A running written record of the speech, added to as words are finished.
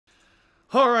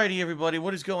Alrighty, everybody,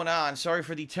 what is going on? Sorry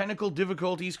for the technical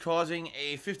difficulties causing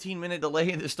a 15-minute delay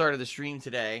in the start of the stream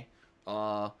today.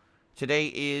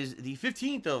 Today is the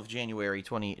 15th of January,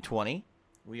 2020.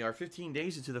 We are 15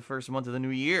 days into the first month of the new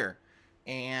year.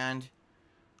 And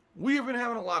we have been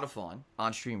having a lot of fun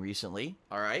on stream recently,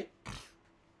 alright?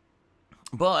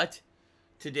 But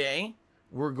today,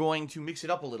 we're going to mix it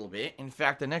up a little bit. In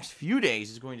fact, the next few days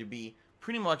is going to be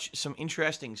pretty much some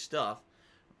interesting stuff.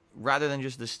 Rather than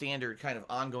just the standard kind of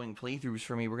ongoing playthroughs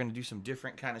for me, we're going to do some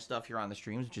different kind of stuff here on the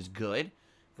streams, which is good.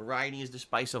 Variety is the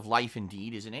spice of life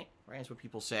indeed, isn't it? Right? That's what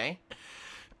people say.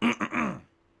 I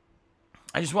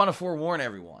just want to forewarn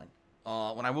everyone.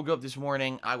 When I woke up this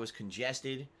morning, I was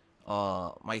congested.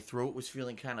 My throat was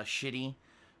feeling kind of shitty.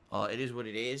 It is what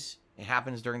it is. It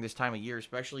happens during this time of year,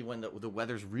 especially when the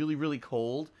weather's really, really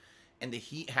cold. And the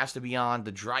heat has to be on.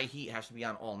 The dry heat has to be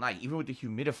on all night. Even with the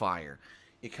humidifier,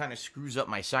 it kind of screws up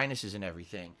my sinuses and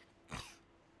everything.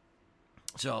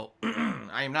 So,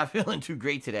 I am not feeling too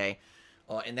great today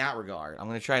in that regard. I'm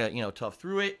going to try to, tough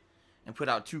through it and put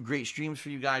out 2 great streams for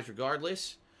you guys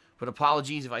regardless. But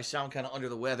apologies if I sound kind of under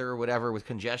the weather or whatever with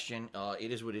congestion.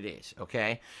 It is what it is,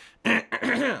 okay?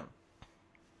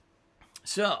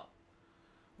 So,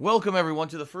 welcome everyone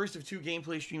to the first of 2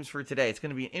 gameplay streams for today. It's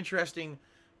going to be an interesting,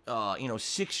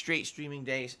 6 straight streaming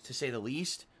days to say the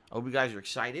least. I hope you guys are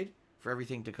excited for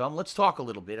everything to come. Let's talk a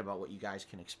little bit about what you guys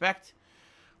can expect.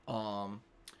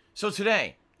 So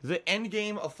today, the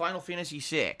endgame of Final Fantasy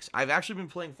VI. I've actually been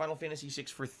playing Final Fantasy VI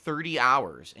for 30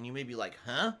 hours, and you may be like,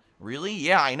 huh? Really?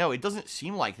 Yeah, I know. It doesn't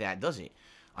seem like that, does it?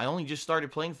 I only just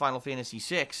started playing Final Fantasy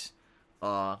VI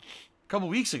a couple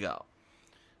weeks ago,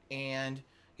 and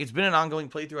it's been an ongoing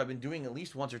playthrough. I've been doing at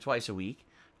least once or twice a week,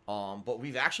 but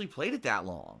we've actually played it that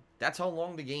long. That's how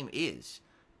long the game is,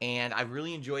 and I've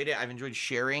really enjoyed it. I've enjoyed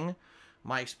sharing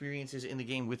my experiences in the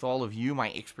game with all of you,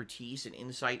 my expertise and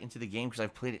insight into the game, because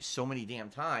I've played it so many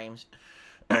damn times,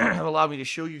 have allowed me to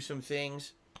show you some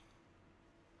things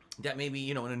that maybe,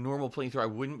 in a normal playthrough I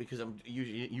wouldn't, because I'm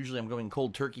usually I'm going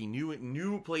cold turkey,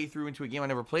 new playthrough into a game I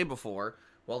never played before.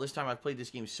 Well, this time I've played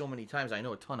this game so many times, I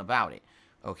know a ton about it,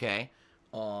 okay?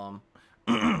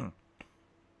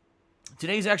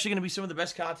 Today's actually going to be some of the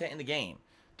best content in the game.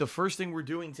 The first thing we're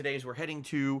doing today is we're heading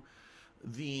to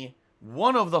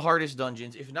one of the hardest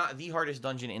dungeons, if not the hardest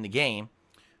dungeon in the game,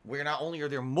 where not only are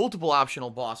there multiple optional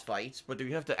boss fights, but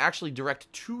you have to actually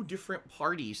direct 2 different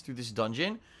parties through this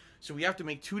dungeon. So we have to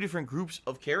make 2 different groups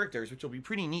of characters, which will be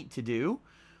pretty neat to do.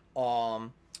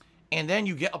 And then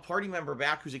you get a party member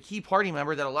back who's a key party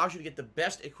member that allows you to get the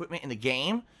best equipment in the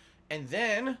game. And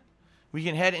then we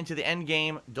can head into the end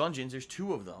game dungeons. There's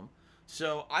 2 of them.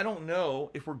 So I don't know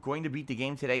if we're going to beat the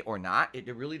game today or not. It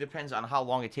really depends on how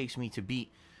long it takes me to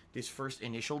beat this first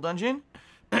initial dungeon.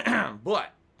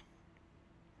 But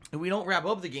if we don't wrap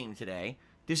up the game today,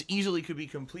 this easily could be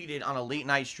completed on a late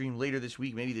night stream later this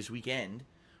week, maybe this weekend,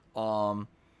 to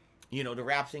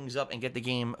wrap things up and get the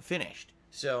game finished.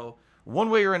 So one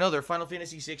way or another, Final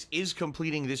Fantasy VI is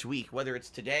completing this week. Whether it's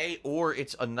today or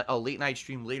it's a late night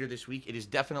stream later this week, it is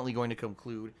definitely going to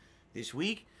conclude this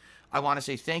week. I want to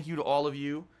say thank you to all of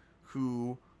you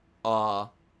who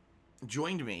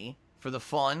joined me for the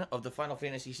fun of the Final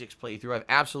Fantasy VI playthrough. I've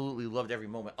absolutely loved every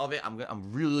moment of it.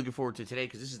 I'm really looking forward to today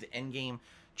because this is the endgame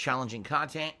challenging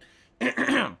content.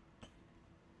 And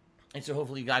so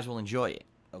hopefully you guys will enjoy it,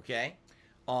 okay?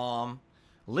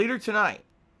 Later tonight,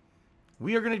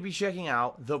 we are going to be checking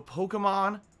out the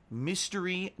Pokemon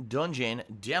Mystery Dungeon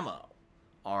demo.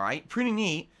 All right? Pretty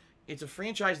neat. It's a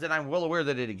franchise that I'm well aware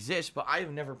that it exists, but I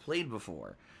have never played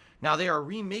before. Now, they are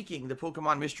remaking the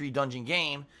Pokemon Mystery Dungeon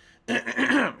game.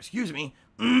 Excuse me.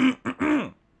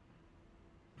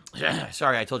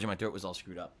 Sorry, I told you my throat was all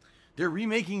screwed up. They're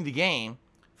remaking the game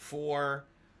for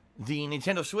the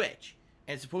Nintendo Switch,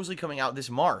 and it's supposedly coming out this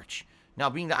March. Now,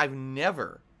 being that I've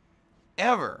never,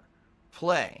 ever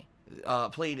played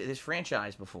this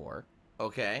franchise before,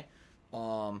 okay,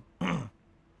 I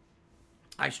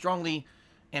strongly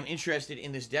am interested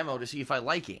in this demo to see if I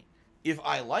like it. If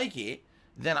I like it,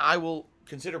 then I will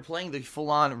consider playing the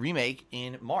full-on remake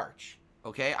in March,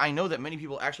 okay? I know that many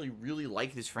people actually really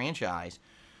like this franchise,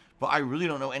 but I really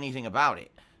don't know anything about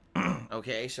it,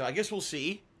 okay? So I guess we'll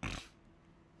see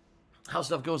how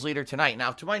stuff goes later tonight.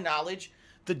 Now, to my knowledge,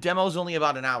 the demo's only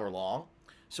about an hour long,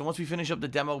 so once we finish up the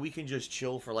demo, we can just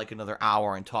chill for like another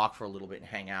hour and talk for a little bit and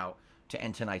hang out to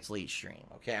end tonight's late stream,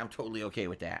 okay? I'm totally okay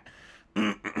with that.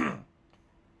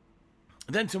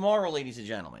 Then tomorrow, ladies and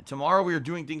gentlemen, tomorrow we are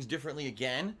doing things differently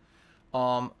again.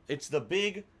 It's the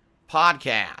big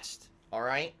podcast, all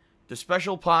right? The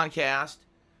special podcast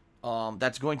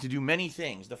that's going to do many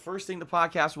things. The first thing the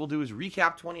podcast will do is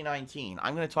recap 2019.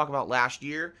 I'm going to talk about last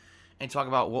year and talk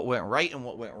about what went right and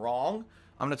what went wrong.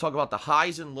 I'm going to talk about the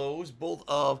highs and lows, both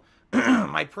of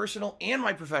my personal and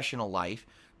my professional life,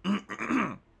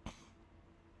 so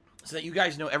that you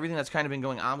guys know everything that's kind of been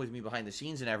going on with me behind the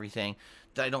scenes and everything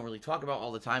that I don't really talk about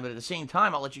all the time. But at the same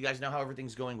time, I'll let you guys know how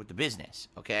everything's going with the business,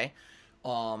 okay?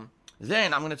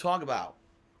 Then I'm going to talk about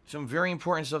some very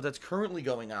important stuff that's currently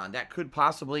going on that could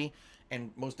possibly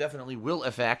and most definitely will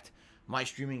affect my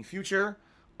streaming future,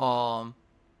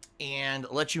 and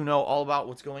let you know all about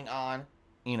what's going on,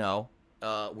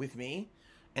 with me.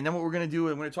 And then what we're going to do,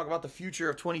 I'm going to talk about the future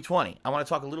of 2020. I want to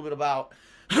talk a little bit about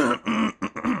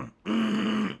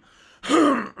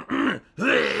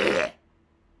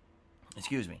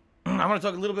excuse me. I want to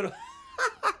talk a little bit of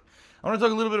I want to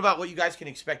talk a little bit about what you guys can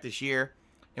expect this year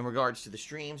in regards to the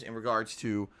streams, in regards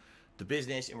to the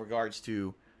business, in regards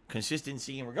to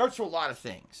consistency, in regards to a lot of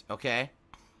things, okay?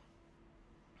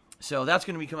 So that's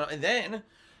going to be coming up. And then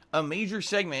a major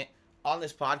segment on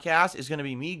this podcast is going to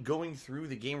be me going through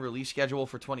the game release schedule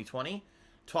for 2020,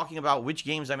 talking about which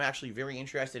games I'm actually very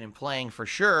interested in playing for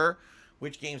sure,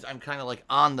 which games I'm kind of like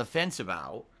on the fence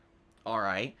about, all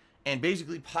right? And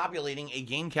basically populating a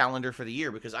game calendar for the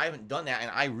year, because I haven't done that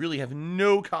and I really have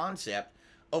no concept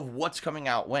of what's coming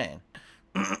out when.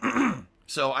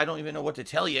 So I don't even know what to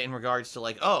tell you in regards to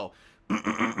like, oh,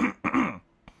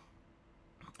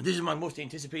 this is my most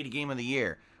anticipated game of the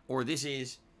year, or this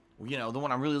is, the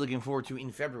one I'm really looking forward to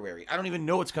in February. I don't even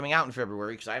know what's coming out in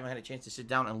February because I haven't had a chance to sit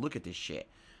down and look at this shit,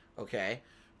 okay?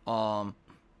 So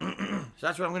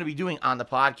that's what I'm going to be doing on the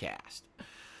podcast.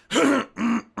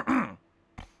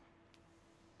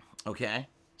 Okay,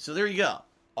 so there you go.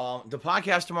 The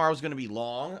podcast tomorrow is going to be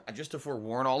long, just to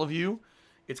forewarn all of you.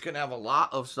 It's going to have a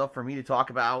lot of stuff for me to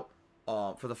talk about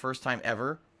for the first time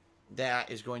ever that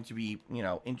is going to be,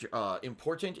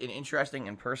 important and interesting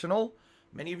and personal.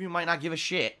 Many of you might not give a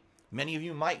shit. Many of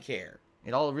you might care.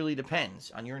 It all really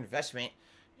depends on your investment,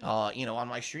 on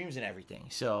my streams and everything.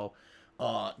 So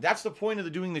that's the point of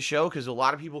doing the show, because a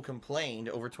lot of people complained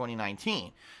over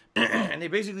 2019. And they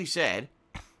basically said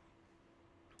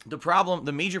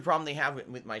the major problem they have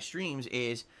with my streams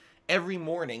is every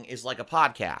morning is like a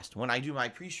podcast. When I do my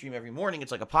pre-stream every morning,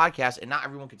 it's like a podcast, and not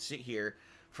everyone could sit here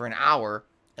for an hour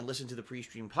and listen to the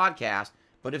pre-stream podcast.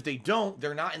 But if they don't,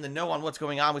 they're not in the know on what's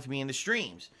going on with me in the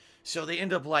streams. So they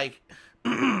end up like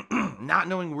not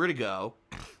knowing where to go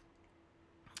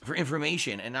for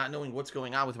information and not knowing what's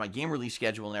going on with my game release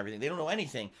schedule and everything. They don't know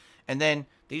anything. And then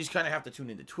they just kind of have to tune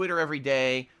into Twitter every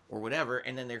day or whatever.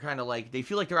 And then they're kind of like, they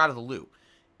feel like they're out of the loop.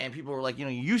 And people were like, you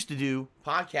used to do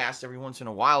podcasts every once in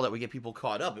a while that would get people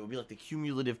caught up. It would be like the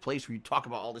cumulative place where you talk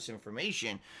about all this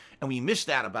information. And we missed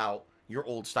that about your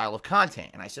old style of content.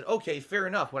 And I said, okay, fair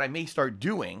enough. What I may start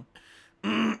doing,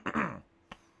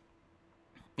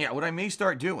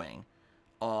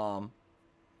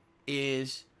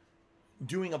 is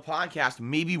doing a podcast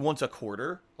maybe once a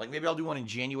quarter. Like maybe I'll do one in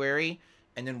January,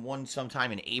 and then one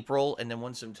sometime in April, and then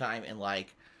one sometime in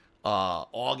like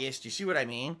August. You see what I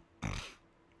mean?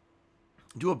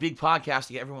 Do a big podcast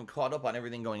to get everyone caught up on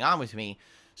everything going on with me,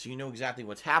 so you know exactly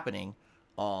what's happening,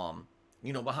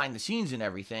 behind the scenes and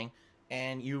everything,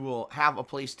 and you will have a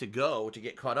place to go to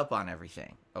get caught up on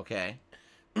everything, okay?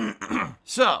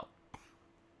 So,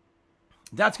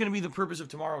 that's going to be the purpose of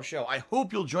tomorrow's show. I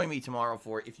hope you'll join me tomorrow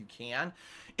for it if you can.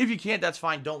 If you can't, that's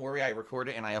fine. Don't worry. I record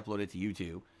it and I upload it to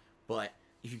YouTube. But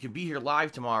if you can be here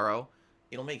live tomorrow,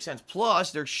 it'll make sense.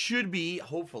 Plus, there should be,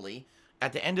 hopefully,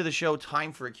 at the end of the show,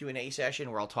 time for a Q&A session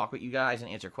where I'll talk with you guys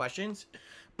and answer questions.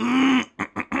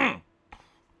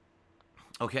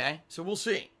 Okay? So we'll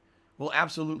see. We'll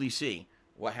absolutely see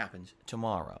what happens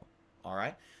tomorrow. All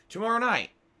right? Tomorrow night,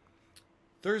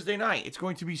 Thursday night, it's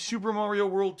going to be Super Mario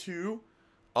World 2,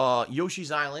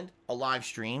 Yoshi's Island, a live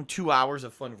stream, 2 hours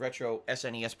of fun retro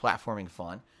SNES platforming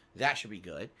fun. That should be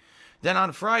good. Then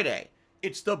on Friday,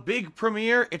 it's the big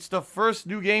premiere. It's the first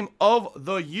new game of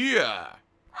the year.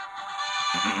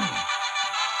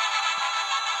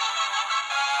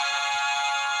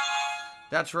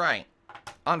 That's right.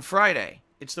 On Friday,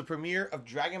 it's the premiere of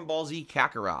Dragon Ball Z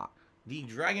Kakarot, the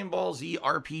Dragon Ball Z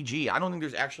RPG. I don't think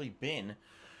there's actually been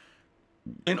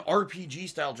an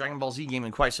RPG-style Dragon Ball Z game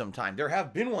in quite some time. There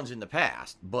have been ones in the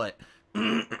past, but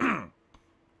there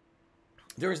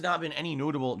has not been any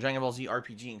notable Dragon Ball Z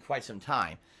RPG in quite some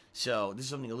time. So this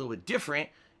is something a little bit different,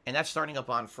 and that's starting up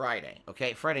on Friday.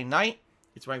 Okay, Friday night,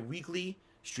 it's my weekly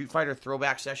Street Fighter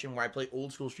throwback session where I play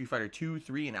old school Street Fighter 2,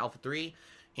 3, and Alpha 3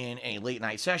 in a late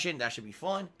night session. That should be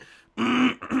fun.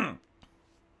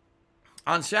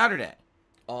 On Saturday,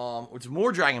 it's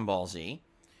more Dragon Ball Z.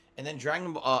 And then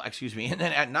and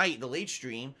then at night, the late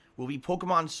stream will be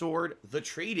Pokemon Sword, the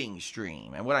trading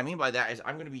stream. And what I mean by that is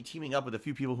I'm going to be teaming up with a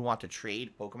few people who want to trade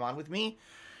Pokemon with me.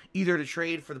 Either to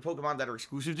trade for the Pokemon that are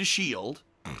exclusive to Shield,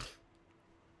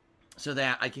 so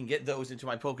that I can get those into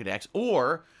my Pokedex,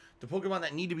 or the Pokemon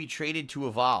that need to be traded to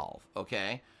evolve,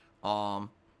 okay?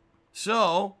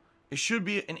 So, it should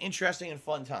be an interesting and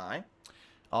fun time.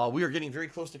 We are getting very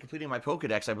close to completing my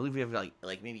Pokedex. I believe we have like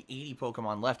maybe 80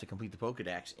 Pokemon left to complete the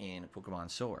Pokedex in Pokemon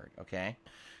Sword, okay?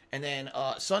 And then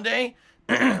Sunday,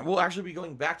 we'll actually be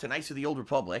going back to Knights of the Old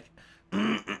Republic.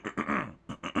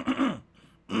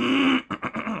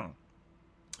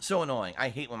 So annoying. I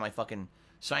hate when my fucking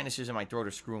sinuses in my throat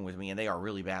are screwing with me, and they are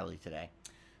really badly today.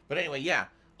 But anyway, yeah.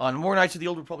 On more Knights of the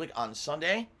Old Republic on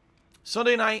Sunday.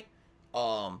 Sunday night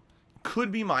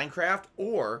could be Minecraft,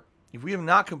 or if we have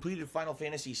not completed Final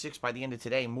Fantasy VI by the end of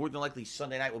today, more than likely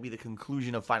Sunday night will be the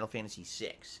conclusion of Final Fantasy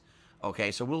VI.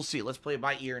 Okay, so we'll see. Let's play it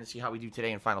by ear and see how we do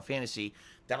today in Final Fantasy.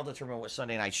 That'll determine what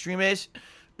Sunday night stream is.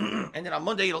 And then on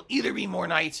Monday, it'll either be more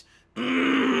nights.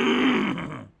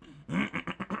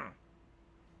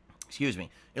 Excuse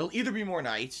me. It'll either be more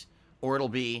nights, or it'll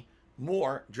be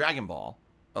more Dragon Ball.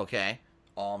 Okay?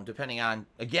 Depending on,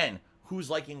 again, who's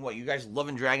liking what. You guys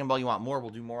loving Dragon Ball, you want more, we'll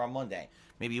do more on Monday.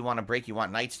 Maybe you want a break, you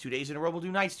want nights 2 days in a row, we'll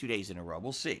do nights 2 days in a row.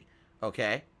 We'll see.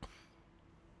 Okay?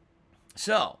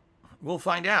 So, we'll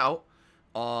find out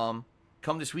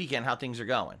come this weekend how things are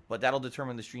going. But that'll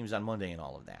determine the streams on Monday and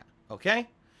all of that. Okay?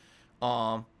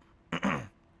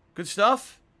 Good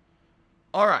stuff?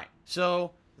 Alright,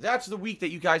 so that's the week that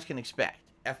you guys can expect,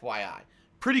 FYI.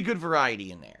 Pretty good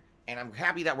variety in there. And I'm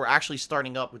happy that we're actually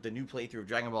starting up with the new playthrough of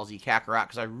Dragon Ball Z Kakarot,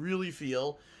 because I really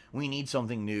feel we need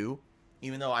something new.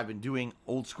 Even though I've been doing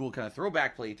old school kind of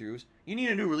throwback playthroughs, you need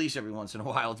a new release every once in a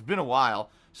while. It's been a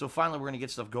while, so finally we're going to get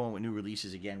stuff going with new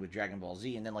releases again with Dragon Ball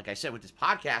Z. And then, like I said, with this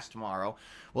podcast tomorrow,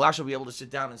 we'll actually be able to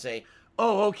sit down and say,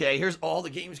 oh, okay, here's all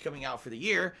the games coming out for the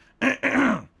year.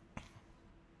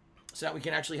 So that we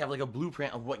can actually have like a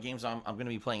blueprint of what games I'm going to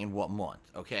be playing in what month,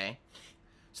 okay?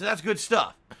 So that's good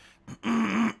stuff.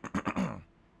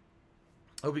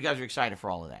 Hope you guys are excited for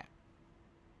all of that.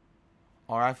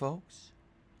 All right, folks?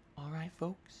 All right,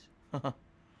 folks?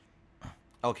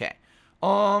 Okay.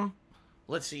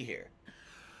 Let's see here.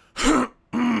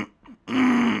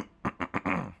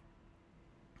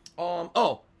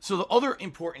 So the other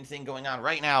important thing going on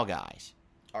right now, guys,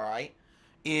 all right,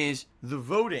 is the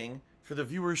voting for the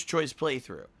Viewer's Choice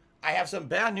playthrough. I have some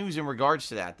bad news in regards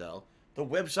to that, though. The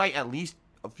website, at least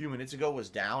a few minutes ago, was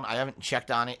down. I haven't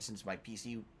checked on it since my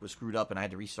PC was screwed up and I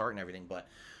had to restart and everything, but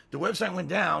the website went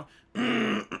down,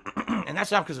 and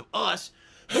that's not because of us.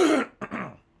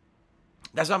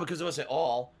 That's not because of us at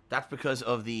all. That's because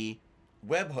of the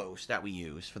web host that we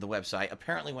use for the website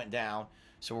apparently went down,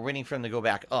 so we're waiting for them to go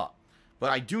back up. But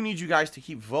I do need you guys to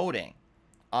keep voting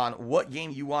on what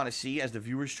game you want to see as the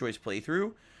Viewer's Choice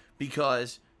playthrough,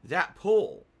 because that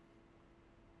poll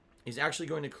is actually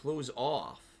going to close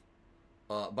off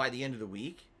by the end of the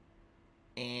week.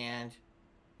 And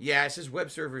yeah, it says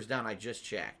web servers down. I just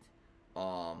checked.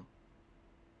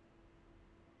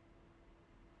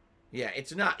 Yeah,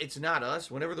 it's not us.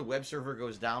 Whenever the web server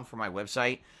goes down for my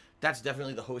website, that's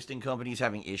definitely the hosting companies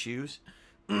having issues.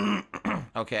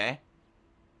 Okay.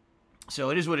 So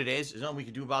it is what it is. There's nothing we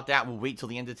can do about that. We'll wait till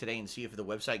the end of today and see if the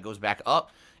website goes back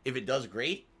up. If it does,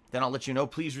 great. Then I'll let you know.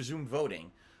 Please resume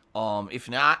voting. If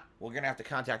not, we're going to have to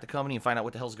contact the company and find out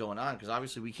what the hell's going on, because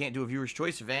obviously we can't do a Viewer's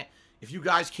Choice event if you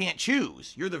guys can't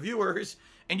choose. You're the viewers,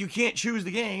 and you can't choose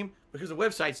the game because the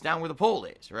website's down where the poll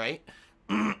is, right?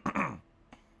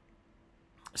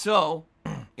 So,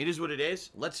 it is what it is.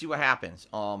 Let's see what happens.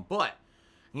 But,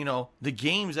 you know, the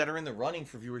games that are in the running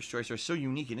for Viewer's Choice are so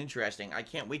unique and interesting. I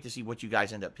can't wait to see what you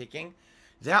guys end up picking.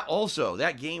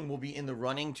 That game will be in the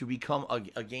running to become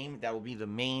a game that will be the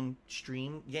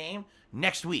mainstream game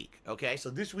next week, okay? So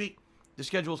this week, the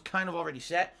schedule is kind of already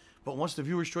set, but once the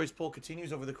Viewer's Choice poll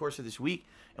continues over the course of this week,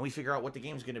 and we figure out what the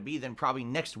game's going to be, then probably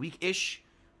next week-ish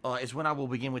is when I will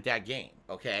begin with that game,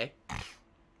 okay?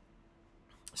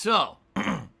 So,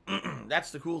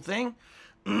 that's the cool thing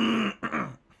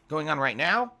going on right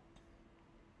now.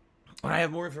 When I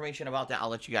have more information about that, I'll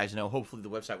let you guys know. Hopefully the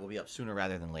website will be up sooner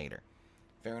rather than later.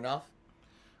 Fair enough?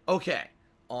 Okay.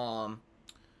 Alright,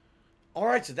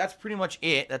 so that's pretty much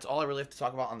it. That's all I really have to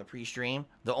talk about on the pre-stream.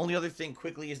 The only other thing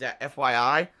quickly is that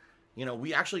FYI, you know,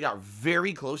 we actually got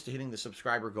very close to hitting the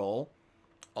subscriber goal.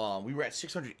 We were at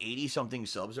 680-something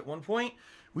subs at one point.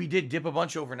 We did dip a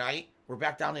bunch overnight. We're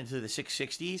back down into the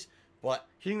 660s. But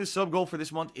hitting the sub goal for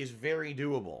this month is very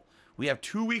doable. We have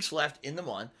 2 weeks left in the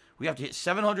month. We have to hit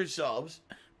 700 subs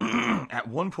at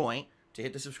one point to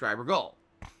hit the subscriber goal.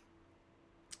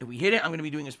 If we hit it, I'm going to be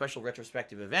doing a special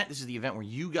retrospective event. This is the event where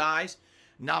you guys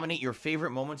nominate your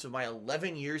favorite moments of my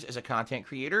 11 years as a content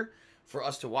creator for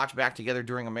us to watch back together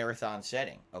during a marathon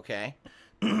setting, okay?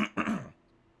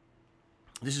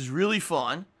 This is really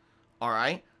fun, all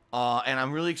right? And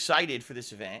I'm really excited for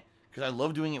this event because I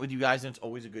love doing it with you guys, and it's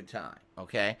always a good time,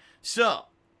 okay? So,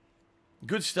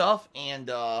 good stuff,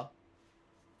 and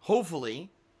hopefully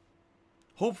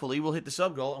we'll hit the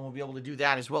sub goal, and we'll be able to do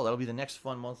that as well. That'll be the next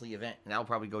fun monthly event, and that'll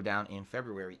probably go down in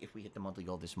February if we hit the monthly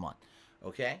goal this month,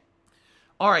 okay?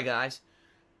 All right, guys.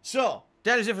 So,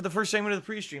 that is it for the first segment of the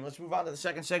pre-stream. Let's move on to the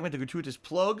second segment, the gratuitous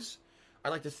plugs. I'd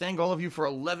like to thank all of you for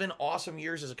 11 awesome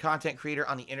years as a content creator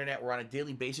on the internet, where on a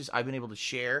daily basis I've been able to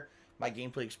share my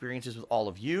gameplay experiences with all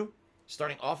of you.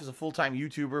 Starting off as a full-time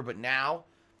YouTuber, but now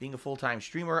being a full-time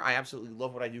streamer, I absolutely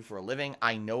love what I do for a living.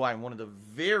 I know I'm one of the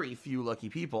very few lucky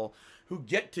people who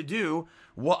get to do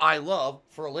what I love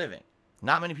for a living.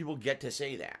 Not many people get to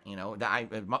say that, you know.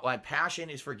 That my passion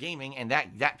is for gaming, and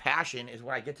that passion is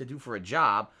what I get to do for a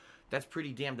job. That's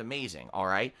pretty damned amazing, all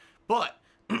right? But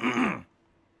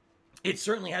it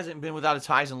certainly hasn't been without its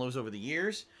highs and lows over the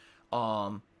years.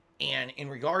 And in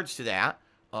regards to that,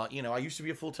 you know, I used to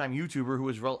be a full-time YouTuber who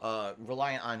was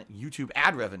reliant on YouTube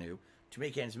ad revenue to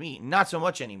make ends meet. Not so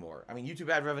much anymore. I mean, YouTube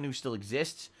ad revenue still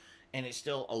exists, and it's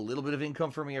still a little bit of income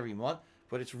for me every month,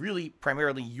 but it's really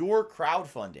primarily your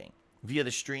crowdfunding via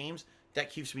the streams that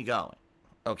keeps me going,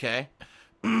 okay?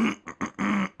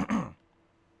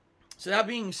 So that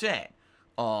being said,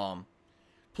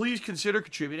 please consider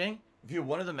contributing via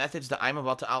one of the methods that I'm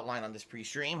about to outline on this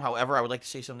pre-stream. However, I would like to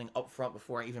say something up front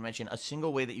before I even mention a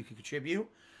single way that you can contribute.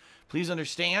 Please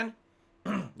understand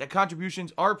that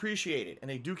contributions are appreciated, and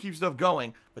they do keep stuff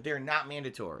going, but they are not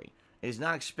mandatory. It is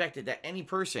not expected that any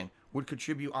person would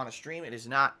contribute on a stream. It is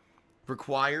not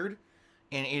required,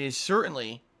 and it is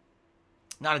certainly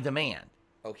not a demand,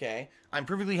 okay? I'm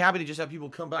perfectly happy to just have people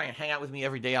come by and hang out with me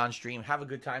every day on stream, have a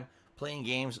good time playing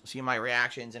games, seeing my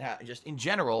reactions, and just in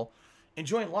general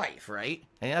enjoying life, right?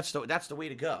 And that's the way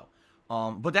to go.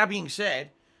 But that being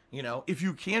said, you know, if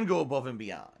you can go above and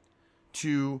beyond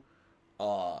to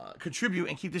contribute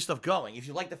and keep this stuff going, if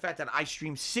you like the fact that I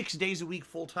stream 6 days a week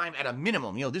full time at a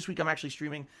minimum, you know, this week I'm actually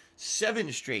streaming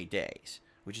 7 straight days,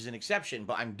 which is an exception,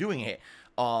 but I'm doing it.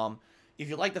 If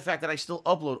you like the fact that I still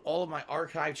upload all of my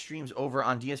archived streams over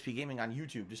on DSPGaming on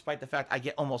YouTube, despite the fact I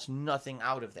get almost nothing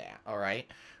out of that, all right?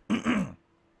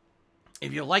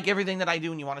 If you like everything that I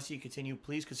do and you want to see it continue,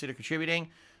 please consider contributing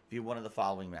via one of the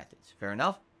following methods. Fair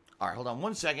enough? All right, hold on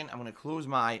one second. I'm going to close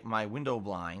my window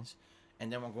blinds,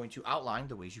 and then we're going to outline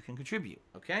the ways you can contribute,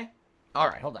 okay? All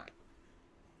right, hold on.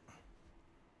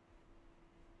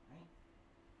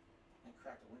 I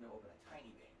cracked the window open a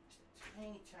tiny bit. Just a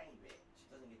tiny, tiny bit. So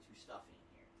it doesn't get too stuffy in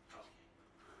here.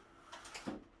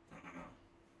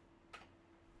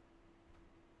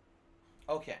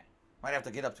 Okay. Okay. Might have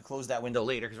to get up to close that window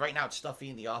later, because right now it's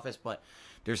stuffy in the office, but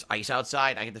there's ice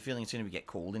outside. I get the feeling it's going to get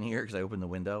cold in here because I opened the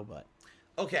window, but...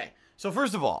 Okay, so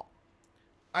first of all,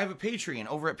 I have a Patreon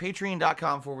over at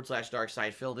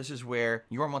patreon.com/darksidephil. This is where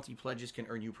your monthly pledges can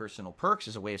earn you personal perks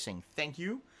as a way of saying thank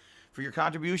you for your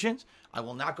contributions. I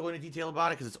will not go into detail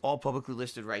about it because it's all publicly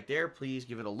listed right there. Please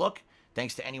give it a look.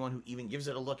 Thanks to anyone who even gives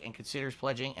it a look and considers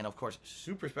pledging. And, of course,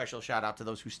 super special shout out to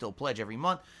those who still pledge every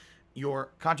month.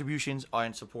 Your contributions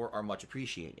and support are much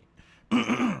appreciated.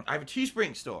 I have a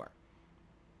Teespring store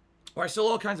where I sell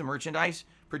all kinds of merchandise,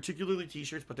 particularly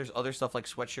t-shirts, but there's other stuff like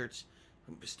sweatshirts,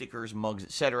 stickers, mugs,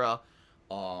 etc.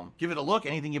 Give it a look.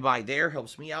 Anything you buy there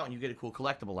helps me out, and you get a cool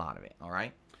collectible out of it, all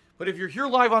right? But if you're here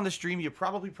live on the stream, you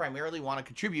probably primarily want to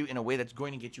contribute in a way that's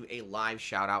going to get you a live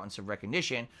shout-out and some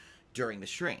recognition during the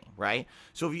stream, right?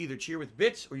 So if you either cheer with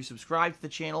bits, or you subscribe to the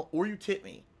channel, or you tip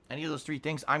me, any of those three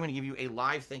things, I'm going to give you a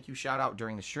live thank you shout-out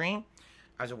during the stream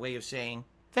as a way of saying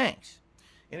thanks.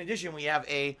 In addition, we have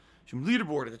some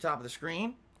leaderboard at the top of the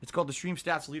screen. It's called the Stream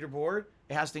Stats Leaderboard.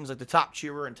 It has things like the top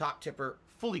cheerer and top tipper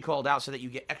fully called out so that you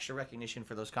get extra recognition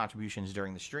for those contributions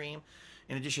during the stream.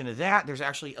 In addition to that, there's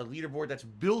actually a leaderboard that's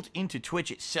built into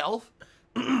Twitch itself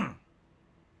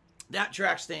that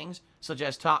tracks things such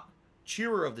as top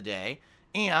cheerer of the day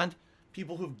and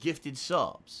people who've gifted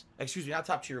subs. Excuse me, not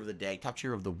top cheer of the day, top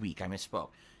cheer of the week. I misspoke.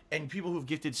 And people who've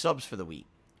gifted subs for the week.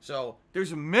 So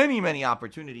there's many, many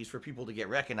opportunities for people to get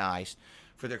recognized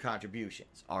for their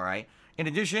contributions, all right? In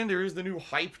addition, there is the new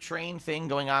hype train thing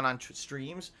going on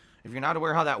streams. If you're not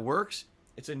aware how that works,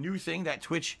 it's a new thing that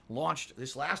Twitch launched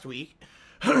this last week.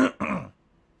 And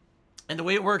the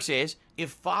way it works is,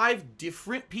 if 5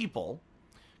 different people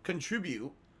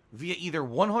contribute via either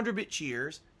 100-bit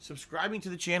cheers, subscribing to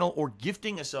the channel, or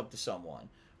gifting a sub to someone,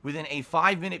 within a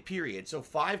 5-minute period, so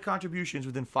 5 contributions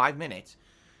within 5 minutes,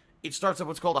 it starts up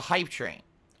what's called a hype train.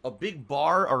 A big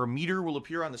bar or a meter will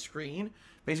appear on the screen,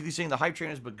 basically saying the hype train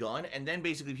has begun, and then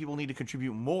basically people need to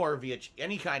contribute more via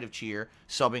any kind of cheer,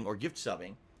 subbing, or gift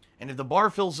subbing. And if the bar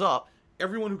fills up,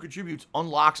 everyone who contributes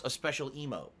unlocks a special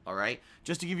emote, all right?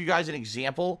 Just to give you guys an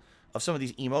example of some of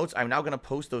these emotes, I'm now going to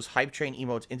post those hype train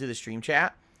emotes into the stream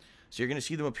chat. So you're going to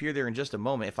see them appear there in just a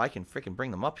moment. If I can freaking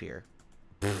bring them up here.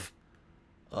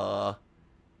 Hold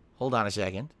on a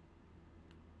second.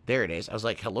 There it is. I was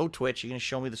like, hello, Twitch. You're going to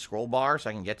show me the scroll bar so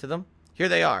I can get to them? Here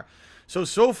they are.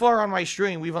 So far on my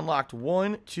stream, we've unlocked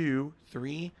 1, 2,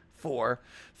 3, 4,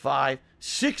 5,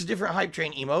 6 different hype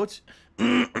train emotes.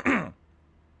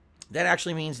 That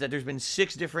actually means that there's been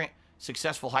 6 different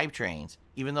successful hype trains.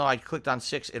 Even though I clicked on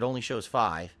 6, it only shows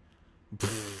 5.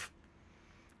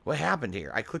 What happened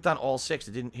here? I clicked on all 6.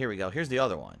 It didn't. Here we go. Here's the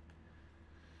other one.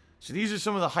 So these are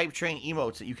some of the hype train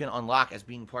emotes that you can unlock as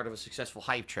being part of a successful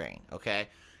hype train, okay?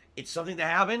 It's something that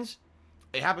happens.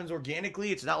 It happens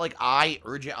organically. It's not like I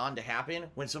urge it on to happen.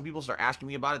 When some people start asking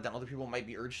me about it, then other people might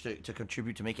be urged to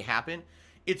contribute to make it happen.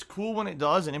 It's cool when it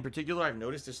does, and in particular, I've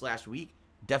noticed this last week,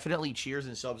 definitely cheers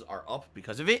and subs are up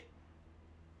because of it.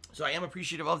 So I am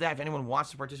appreciative of that. If anyone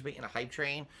wants to participate in a hype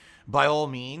train, by all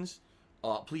means,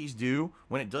 please do.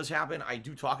 When it does happen, I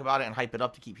do talk about it and hype it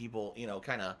up to keep people, you know,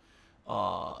 kind of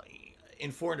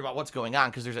informed about what's going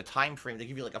on, because there's a time frame. They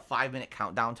give you like a 5-minute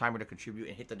countdown timer to contribute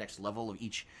and hit the next level of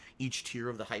each tier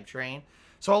of the hype train.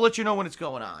 So I'll let you know when it's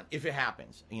going on, if it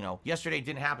happens. You know, yesterday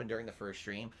didn't happen during the first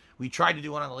stream. We tried to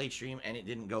do one on the late stream, and it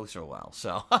didn't go so well.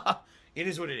 So it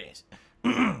is what it is.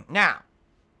 Now,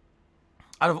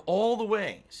 out of all the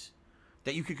ways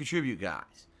that you could contribute,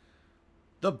 guys,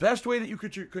 the best way that you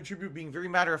could contribute, being very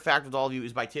matter of fact with all of you,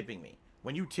 is by tipping me.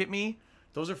 When you tip me,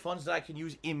 those are funds that I can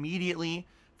use immediately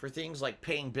for things like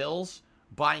paying bills,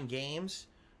 buying games,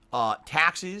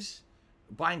 taxes,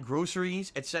 buying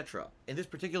groceries, etc. In this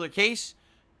particular case,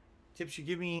 tips you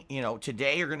give me, you know,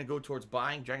 today are going to go towards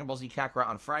buying Dragon Ball Z Kakarot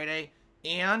on Friday,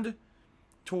 and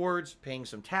towards paying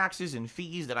some taxes and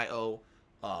fees that I owe,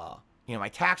 you know, my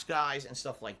tax guys and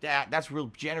stuff like that. That's real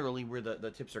generally where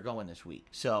the tips are going this week.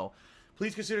 So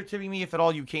please consider tipping me if at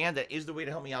all you can. That is the way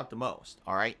to help me out the most.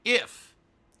 All right. If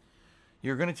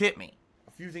you're going to tip me,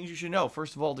 a few things you should know.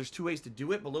 First of all, there's 2 ways to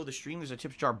do it. Below the stream, there's a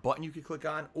tips jar button you can click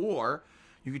on, or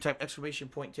you can type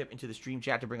 !tip into the stream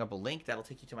chat to bring up a link. That'll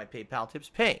take you to my PayPal tips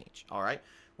page. All right.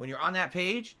 When you're on that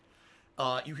page,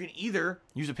 you can either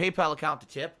use a PayPal account to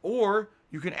tip, or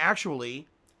you can actually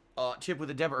tip with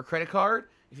a debit or credit card.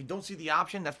 If you don't see the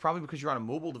option, that's probably because you're on a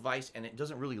mobile device and it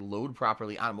doesn't really load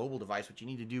properly on a mobile device. What you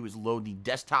need to do is load the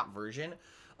desktop version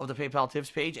of the PayPal tips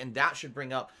page, and that should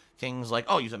bring up things like,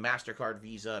 oh, use a MasterCard,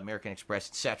 Visa, American Express,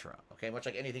 etc. Okay, much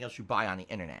like anything else you buy on the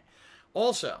internet.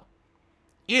 Also,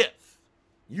 if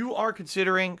you are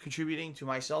considering contributing to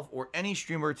myself or any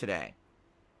streamer today,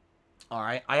 all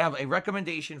right, I have a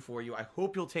recommendation for you. I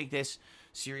hope you'll take this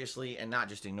seriously and not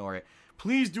just ignore it.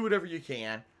 Please do whatever you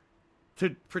can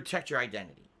to protect your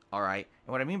identity, all right?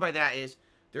 And what I mean by that is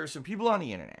there are some people on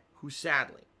the internet who,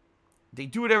 sadly, they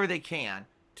do whatever they can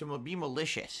to be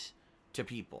malicious to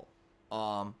people.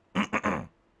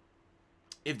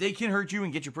 If they can hurt you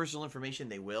and get your personal information,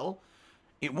 they will.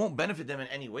 It won't benefit them in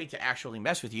any way to actually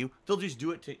mess with you. They'll just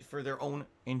do it for their own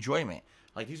enjoyment.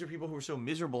 Like, these are people who are so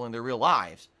miserable in their real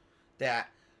lives that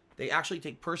they actually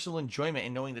take personal enjoyment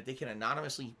in knowing that they can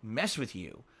anonymously mess with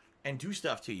you and do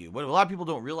stuff to you. What a lot of people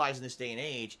don't realize in this day and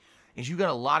age is you got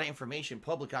a lot of information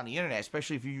public on the internet,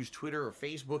 especially if you use Twitter or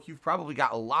Facebook. You've probably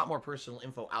got a lot more personal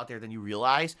info out there than you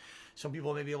realize. Some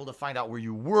people may be able to find out where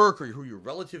you work or who your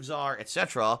relatives are,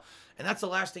 etc. And that's the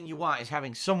last thing you want, is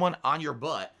having someone on your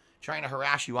butt trying to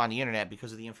harass you on the internet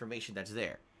because of the information that's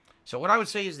there. So what I would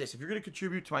say is this: if you're going to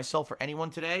contribute to myself or anyone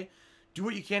today, do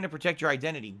what you can to protect your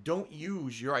identity. Don't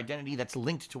use your identity that's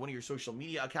linked to one of your social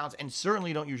media accounts, and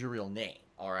certainly don't use your real name,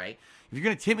 all right? If you're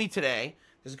going to tip me today,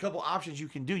 there's a couple options you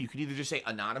can do. You could either just say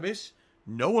anonymous.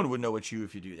 No one would know it's you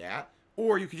if you do that.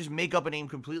 Or you could just make up a name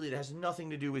completely that has nothing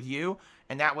to do with you,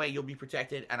 and that way you'll be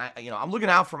protected. And I'm looking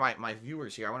out for my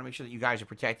viewers here. I want to make sure that you guys are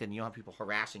protected and you don't have people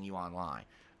harassing you online,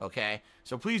 okay?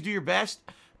 So please do your best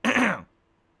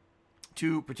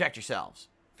to protect yourselves.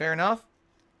 Fair enough?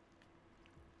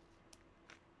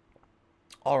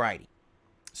 Alrighty.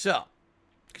 So,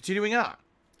 continuing on.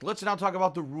 Let's now talk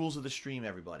about the rules of the stream,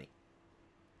 everybody.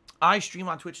 I stream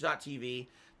on twitch.tv.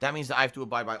 That means that I have to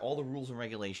abide by all the rules and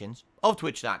regulations of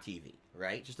twitch.tv,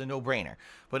 right? Just a no-brainer.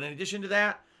 But in addition to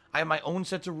that, I have my own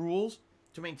sets of rules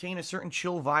to maintain a certain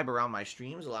chill vibe around my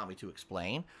streams. Allow me to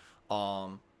explain.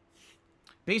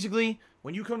 Basically,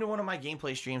 when you come to one of my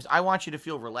gameplay streams, I want you to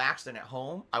feel relaxed and at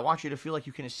home. I want you to feel like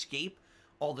you can escape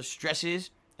all the stresses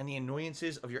and the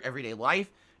annoyances of your everyday life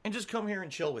and just come here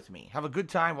and chill with me. Have a good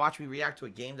time. Watch me react to a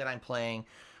game that I'm playing.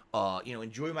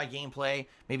 Enjoy my gameplay.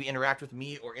 Maybe interact with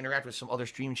me or interact with some other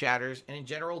stream chatters. And in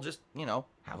general, just,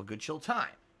 have a good chill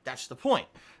time. That's the point.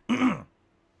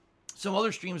 Some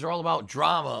other streams are all about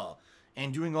drama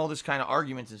and doing all this kind of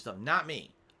arguments and stuff. Not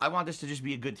me. I want this to just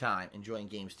be a good time, enjoying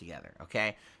games together,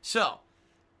 okay? So,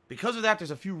 because of that,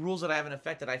 there's a few rules that I have in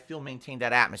effect that I feel maintain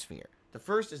that atmosphere. The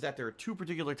first is that there are 2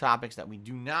 particular topics that we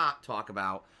do not talk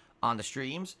about on the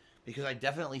streams, because I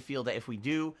definitely feel that if we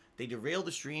do, they derail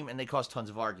the stream and they cause tons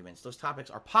of arguments. Those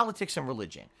topics are politics and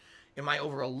religion. In my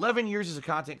over 11 years as a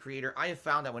content creator, I have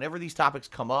found that whenever these topics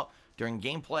come up during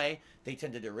gameplay, they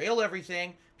tend to derail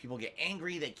everything. People get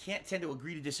angry. They can't tend to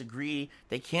agree to disagree.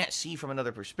 They can't see from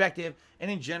another perspective. And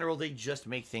in general, they just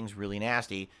make things really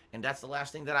nasty. And that's the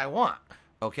last thing that I want.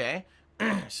 Okay?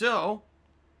 So,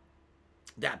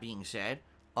 that being said,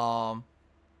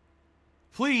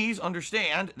 please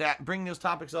understand that bringing those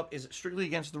topics up is strictly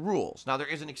against the rules. Now, there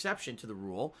is an exception to the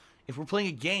rule. If we're playing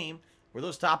a game where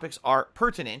those topics are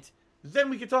pertinent, then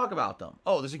we can talk about them.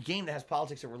 Oh, there's a game that has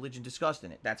politics and religion discussed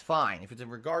in it. That's fine. If it's in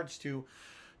regards to,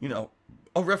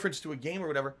 a reference to a game or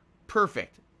whatever,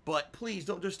 perfect. But please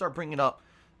don't just start bringing up,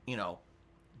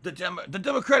 the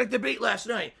Democratic debate last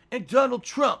night and Donald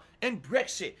Trump and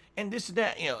Brexit and this and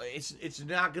that. It's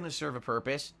not going to serve a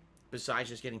purpose besides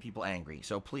just getting people angry.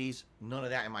 So please, none of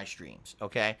that in my streams,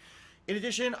 okay? In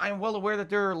addition, I am well aware that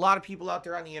there are a lot of people out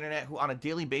there on the internet who on a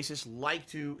daily basis like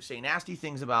to say nasty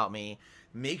things about me,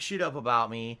 make shit up about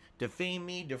me, defame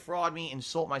me, defraud me,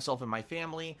 insult myself and my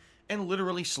family, and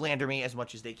literally slander me as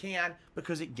much as they can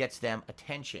because it gets them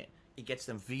attention. It gets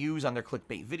them views on their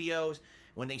clickbait videos.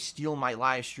 When they steal my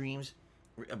live streams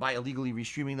by illegally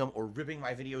restreaming them or ripping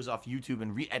my videos off YouTube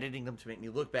and re-editing them to make me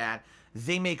look bad,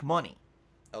 they make money,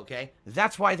 okay?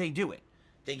 That's why they do it.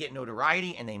 They get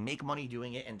notoriety and they make money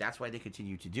doing it, and that's why they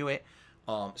continue to do it.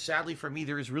 Sadly for me,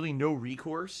 there is really no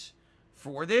recourse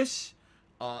for this.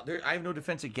 I have no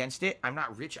defense against it. I'm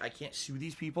not rich. I can't sue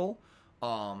these people.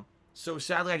 So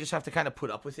sadly, I just have to kind of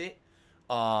put up with it.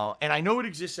 And I know it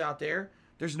exists out there.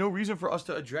 There's no reason for us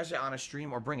to address it on a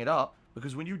stream or bring it up,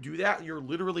 because when you do that, you're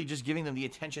literally just giving them the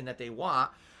attention that they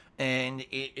want, and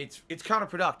it's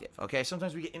counterproductive, okay?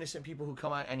 Sometimes we get innocent people who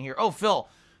come out and hear, oh, Phil,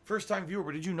 first-time viewer,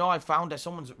 but did you know I found that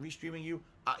someone's restreaming you?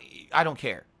 I don't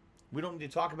care. We don't need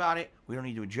to talk about it. We don't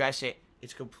need to address it.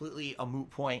 It's completely a moot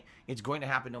point. It's going to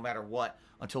happen no matter what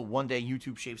until one day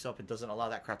YouTube shapes up and doesn't allow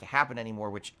that crap to happen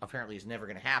anymore, which apparently is never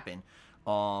going to happen.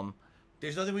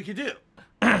 There's nothing we can do,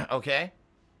 okay?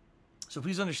 So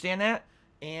please understand that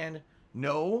and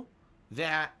know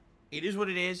that it is what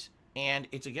it is, and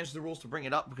it's against the rules to bring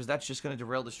it up because that's just going to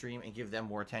derail the stream and give them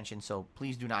more attention, so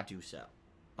please do not do so,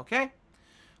 okay?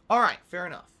 All right, fair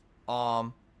enough.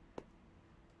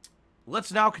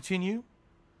 Let's now continue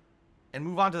and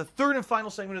move on to the third and final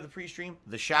segment of the pre-stream,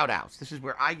 the shout-outs. This is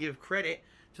where I give credit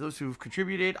to those who've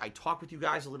contributed. I talk with you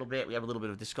guys a little bit. We have a little bit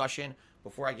of discussion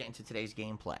before I get into today's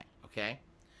gameplay, okay?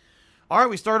 All right,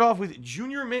 we start off with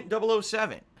Junior Mint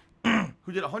 007,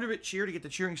 who did a 100-bit cheer to get the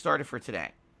cheering started for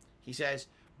today. He says,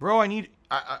 bro,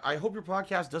 I hope your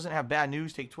podcast doesn't have bad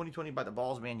news. Take 2020 by the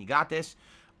balls, man. You got this.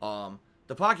 The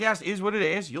podcast is what it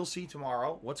is. You'll see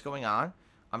tomorrow what's going on.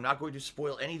 I'm not going to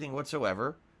spoil anything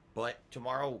whatsoever, but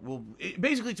tomorrow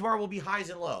will be highs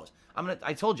and lows.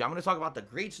 I told you, I'm going to talk about the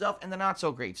great stuff and the not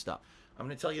so great stuff. I'm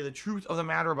going to tell you the truth of the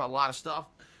matter about a lot of stuff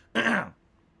to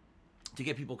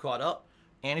get people caught up.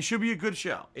 And it should be a good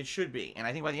show. It should be. And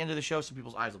I think by the end of the show, some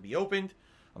people's eyes will be opened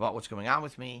about what's going on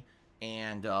with me.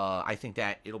 And I think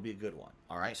that it'll be a good one.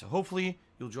 All right? So hopefully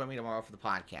you'll join me tomorrow for the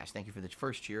podcast. Thank you for the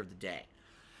first cheer of the day.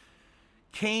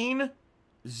 Kane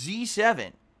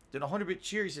Z7 did a 100-bit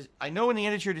cheer. He says, I know in the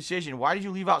end of your decision, why did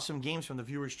you leave out some games from the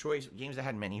viewer's choice, games that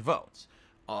had many votes?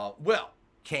 Well,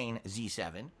 Kane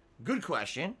Z7, good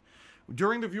question.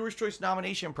 During the viewer's choice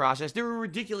nomination process, there were a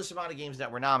ridiculous amount of games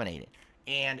that were nominated.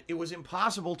 And it was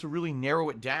impossible to really narrow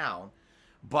it down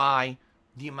by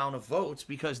the amount of votes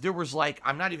because there was like,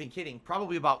 I'm not even kidding,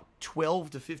 probably about 12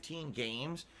 to 15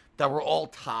 games that were all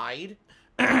tied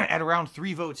at around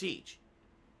 3 votes each.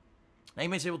 Now you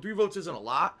may say, well, 3 votes isn't a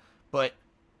lot, but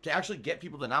to actually get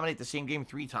people to nominate the same game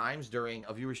 3 times during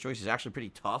a viewer's choice is actually pretty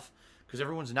tough because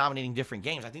everyone's nominating different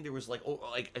games. I think there was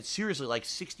seriously like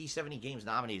 60, 70 games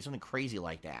nominated, something crazy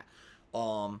like that.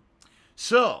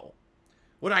 So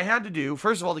what I had to do,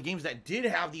 first of all, the games that did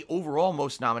have the overall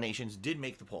most nominations did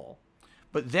make the poll.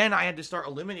 But then I had to start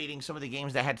eliminating some of the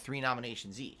games that had 3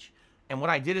 nominations each. And what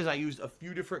I did is I used a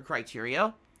few different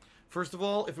criteria First of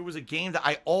all, if it was a game that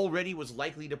I already was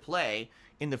likely to play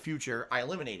in the future, I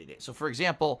eliminated it. So, for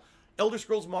example, Elder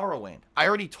Scrolls Morrowind. I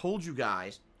already told you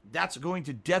guys that's going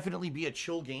to definitely be a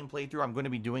chill game playthrough I'm going to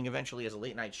be doing eventually as a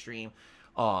late night stream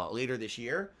later this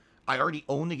year. I already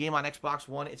own the game on Xbox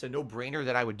One. It's a no-brainer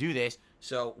that I would do this.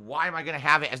 So why am I going to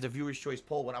have it as the viewer's choice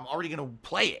poll when I'm already going to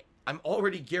play it? I'm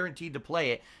already guaranteed to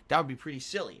play it. That would be pretty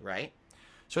silly, right?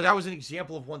 So that was an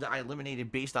example of one that I eliminated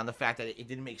based on the fact that it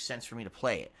didn't make sense for me to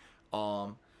play it.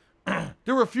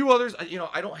 There were a few others. You know,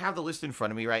 I don't have the list in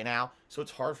front of me right now, so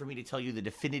it's hard for me to tell you the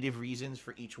definitive reasons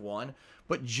for each one.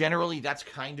 But generally, that's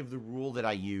kind of the rule that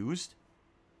I used.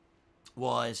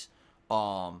 Was,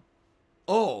 you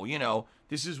know,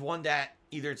 this is one that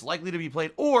either it's likely to be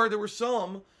played, or there were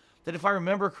some that, if I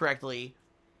remember correctly,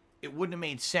 it wouldn't have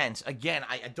made sense. Again,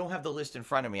 I don't have the list in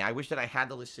front of me. I wish that I had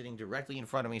the list sitting directly in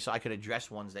front of me so I could address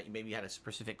ones that maybe had a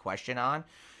specific question on.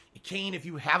 Kane, if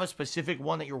you have a specific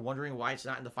one that you're wondering why it's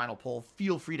not in the final poll,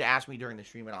 feel free to ask me during the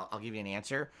stream and I'll give you an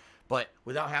answer. But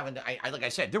without having to, like I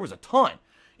said, there was a ton.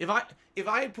 If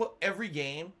I had put every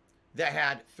game that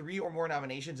had 3 or more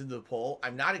nominations into the poll,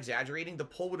 I'm not exaggerating, the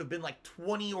poll would have been like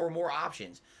 20 or more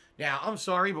options. Now, I'm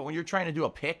sorry, but when you're trying to do a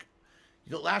pick,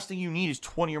 the last thing you need is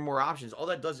 20 or more options. All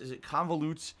that does is it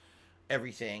convolutes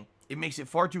everything. It makes it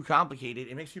far too complicated.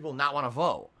 It makes people not want to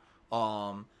vote.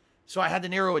 So I had to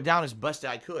narrow it down as best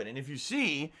I could. And if you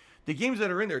see, the games that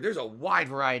are in there, there's a wide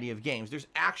variety of games. There's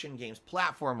action games,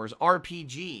 platformers,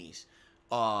 RPGs.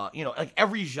 You know, like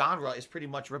every genre is pretty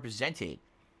much represented.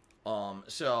 And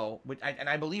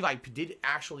I believe I did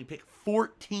actually pick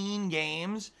 14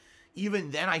 games.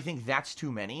 Even then, I think that's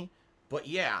too many. But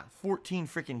yeah, 14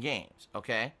 freaking games,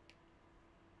 okay?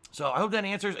 So I hope that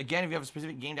answers. Again, if you have a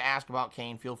specific game to ask about,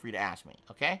 Kane, feel free to ask me,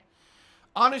 okay?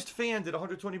 Honest Fan did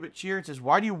 120-bit cheer and says,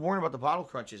 why do you warn about the bottle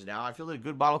crunches now? I feel that a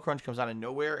good bottle crunch comes out of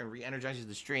nowhere and re-energizes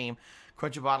the stream.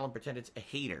 Crunch a bottle and pretend it's a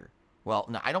hater. Well,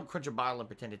 no, I don't crunch a bottle and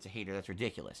pretend it's a hater. That's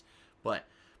ridiculous. But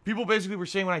people basically were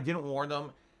saying when I didn't warn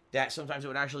them that sometimes it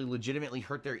would actually legitimately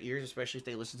hurt their ears, especially if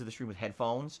they listen to the stream with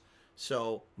headphones.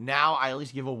 So now I at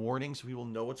least give a warning so people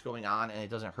know what's going on and it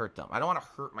doesn't hurt them. I don't want to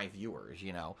hurt my viewers,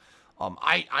 you know.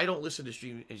 I don't listen to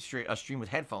a stream with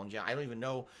headphones. Yeah, I don't even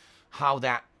know how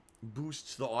that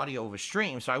boosts the audio of a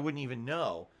stream, so I wouldn't even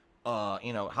know,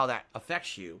 you know, how that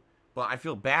affects you. But I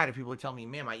feel bad if people are telling me,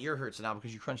 man, my ear hurts now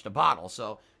because you crunched a bottle.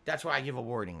 So that's why I give a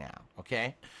warning now,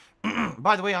 okay?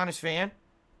 By the way, Honest Fan,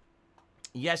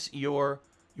 yes, you're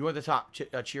the top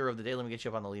cheerer of the day. Let me get you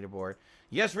up on the leaderboard.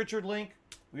 Yes, Richard Link,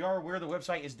 we are aware the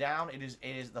website is down. It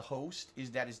is the host is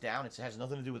down. It has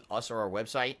nothing to do with us or our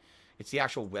website. It's the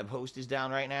actual web host is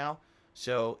down right now.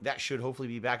 So that should hopefully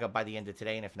be back up by the end of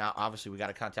today. And if not, obviously we got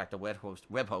to contact the web host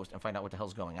and find out what the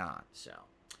hell's going on. So,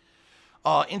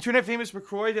 Internet Famous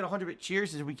McCroy did 100-bit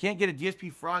cheers. Says, we can't get a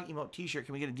DSP Frog emote t-shirt.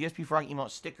 Can we get a DSP Frog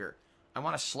emote sticker? I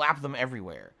want to slap them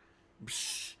everywhere.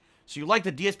 Psst. So you like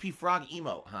the DSP Frog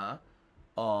emote, huh?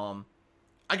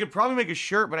 I could probably make a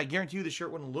shirt, but I guarantee you the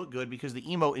shirt wouldn't look good because the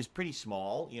emote is pretty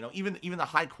small. You know, even the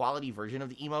high quality version of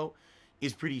the emote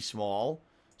is pretty small.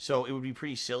 So it would be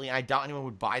pretty silly. And I doubt anyone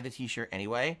would buy the t-shirt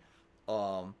anyway.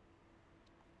 I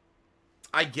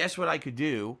guess what I could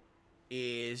do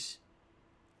is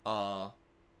I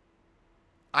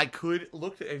could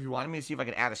look, if you wanted me to see if I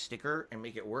could add a sticker and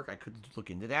make it work, I could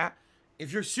look into that.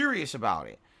 If you're serious about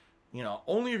it. You know,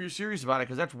 only if you're serious about it,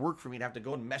 because that's work for me to have to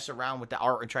go and mess around with the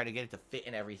art and try to get it to fit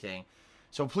and everything.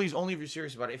 So please, only if you're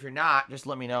serious about it. If you're not, just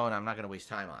let me know, and I'm not going to waste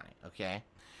time on it, okay?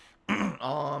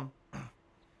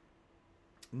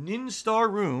 Ninstar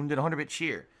Rune did 100-bit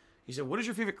cheer. He said, what is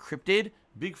your favorite cryptid?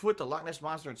 Bigfoot, the Loch Ness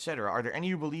Monster, etc. Are there any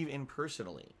you believe in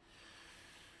personally?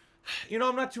 You know,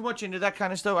 I'm not too much into that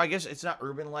kind of stuff. I guess it's not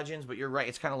urban legends, but you're right.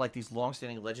 It's kind of like these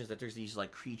long-standing legends that there's these,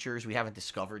 like, creatures we haven't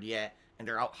discovered yet, and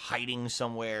they're out hiding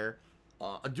somewhere.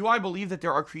 Do I believe that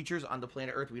there are creatures on the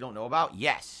planet Earth we don't know about?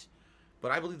 Yes.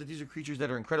 But I believe that these are creatures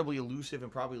that are incredibly elusive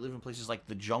and probably live in places like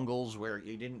the jungles where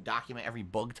you didn't document every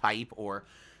bug type, or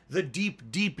the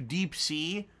deep, deep, deep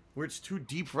sea where it's too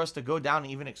deep for us to go down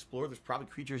and even explore. There's probably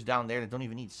creatures down there that don't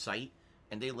even need sight,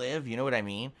 and they live. You know what I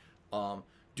mean?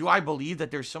 Do I believe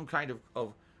that there's some kind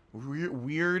of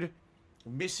weird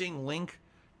missing link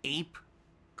ape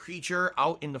creature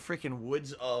out in the freaking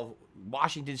woods of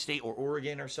Washington State or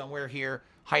Oregon or somewhere here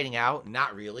hiding out?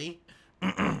 Not really.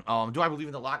 Do I believe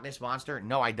in the Loch Ness Monster?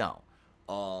 No, I don't.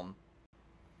 I'm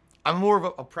more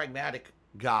of a pragmatic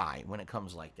guy when it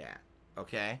comes like that.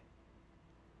 Okay?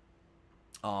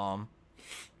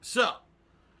 So,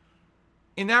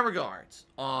 in that regards,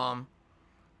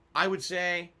 I would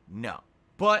say no.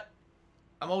 But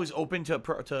I'm always open to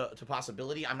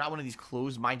possibility. I'm not one of these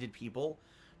closed-minded people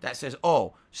that says,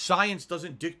 oh, science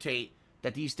doesn't dictate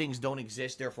that these things don't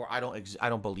exist, therefore I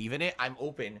don't believe in it. I'm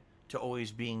open to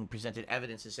always being presented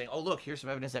evidence and saying, oh, look, here's some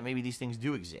evidence that maybe these things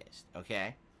do exist,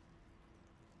 okay?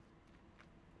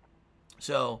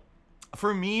 So,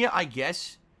 for me, I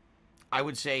guess I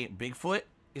would say Bigfoot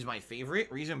is my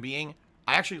favorite. Reason being,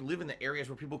 I actually live in the areas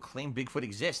where people claim Bigfoot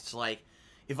exists. Like,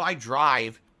 if I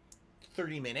drive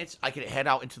 30 minutes, I could head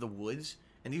out into the woods,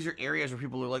 and these are areas where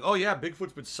people are like, oh yeah,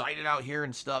 Bigfoot's been sighted out here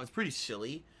and stuff. It's pretty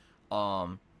silly.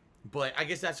 But I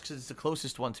guess that's because it's the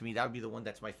closest one to me. That would be the one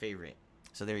that's my favorite.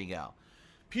 So there you go.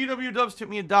 PW Dubs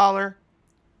tipped me $1.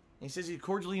 He says he's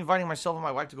cordially inviting myself and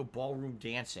my wife to go ballroom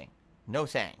dancing. No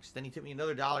thanks. Then he tipped me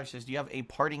another $1. Says, do you have a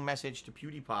parting message to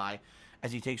PewDiePie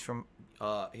as he takes from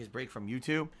his break from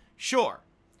YouTube? Sure.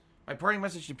 My parting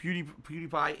message to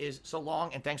PewDiePie is so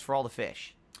long and thanks for all the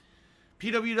fish.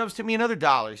 PW Dubs tipped me another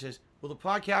 $1. He says, will the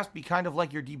podcast be kind of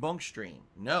like your debunk stream?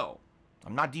 No.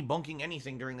 I'm not debunking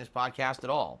anything during this podcast at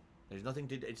all. There's nothing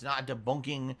to... It's not a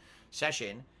debunking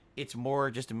session. It's more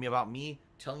just about me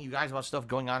telling you guys about stuff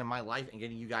going on in my life and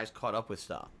getting you guys caught up with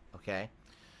stuff. Okay?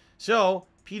 So,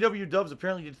 PW Dubs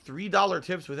apparently did $3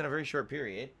 tips within a very short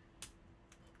period.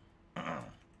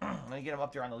 Let me get him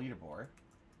up there on the leaderboard.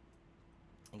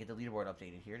 And get the leaderboard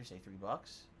updated here to say $3.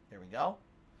 There we go.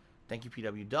 Thank you,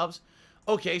 PW Dubs.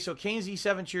 Okay, so Kane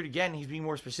Z7 cheered again. He's being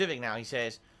more specific now. He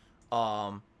says,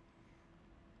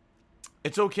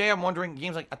 it's okay. I'm wondering,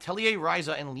 games like Atelier,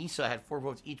 Ryza, and Lisa had 4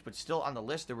 votes each, but still on the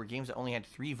list, there were games that only had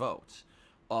 3 votes.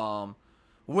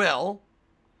 Well,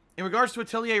 in regards to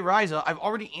Atelier Ryza, I've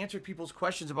already answered people's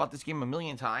questions about this game a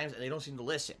million times, and they don't seem to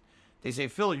listen. They say,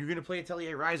 Phil, you're going to play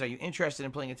Atelier Ryza. Are you interested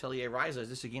in playing Atelier Ryza? Is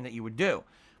this a game that you would do?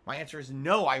 My answer is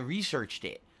no. I researched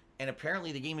it. And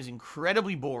apparently the game is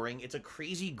incredibly boring. It's a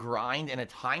crazy grind and a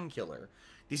time killer.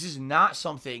 This is not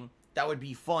something that would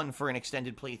be fun for an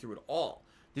extended playthrough at all.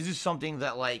 This is something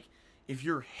that, like, if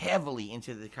you're heavily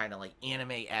into the kind of, like,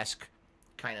 anime-esque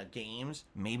kind of games,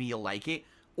 maybe you'll like it.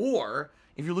 Or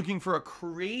if you're looking for a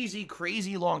crazy,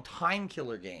 crazy long time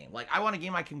killer game. Like, I want a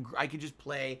game I could just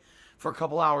play for a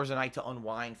couple hours a night to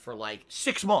unwind for, like,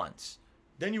 6 months.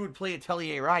 Then you would play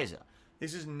Atelier Ryza.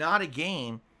 This is not a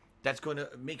game that's going to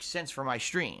make sense for my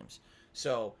streams.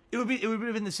 So it would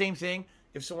have been the same thing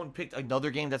if someone picked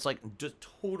another game that's like just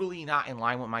totally not in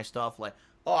line with my stuff. Like,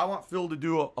 oh, I want Phil to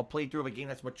do a playthrough of a game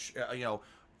that's much,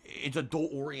 it's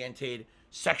adult-oriented,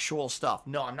 sexual stuff.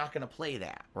 No, I'm not going to play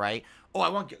that, right? Oh, I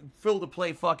want Phil to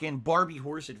play fucking Barbie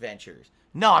Horse Adventures.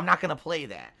 No, I'm not going to play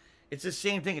that. It's the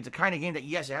same thing. It's a kind of game that,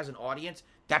 yes, it has an audience.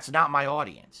 That's not my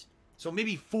audience. So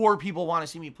maybe 4 people want to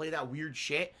see me play that weird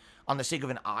shit on the sake of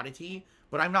an oddity,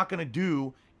 but I'm not going to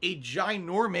do a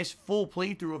ginormous full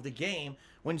playthrough of the game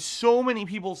when so many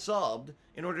people subbed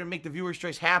in order to make the viewer's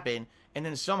choice happen, and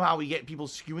then somehow we get people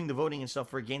skewing the voting and stuff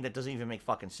for a game that doesn't even make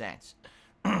fucking sense.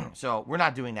 So, we're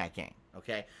not doing that game,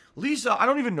 okay? Lisa, I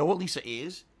don't even know what Lisa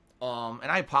is, and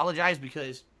I apologize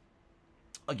because,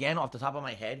 again, off the top of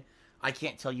my head, I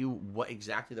can't tell you what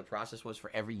exactly the process was for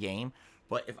every game,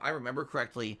 but if I remember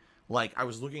correctly, like, I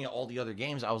was looking at all the other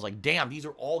games, I was like, damn, these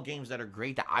are all games that are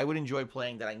great, that I would enjoy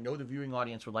playing, that I know the viewing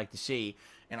audience would like to see,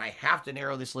 and I have to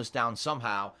narrow this list down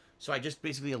somehow, so I just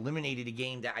basically eliminated a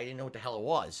game that I didn't know what the hell it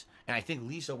was, and I think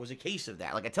Lisa was a case of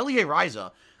that. Like, Atelier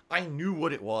Ryza, I knew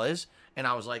what it was, and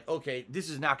I was like, okay, this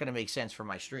is not going to make sense for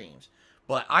my streams,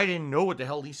 but I didn't know what the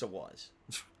hell Lisa was.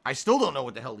 I still don't know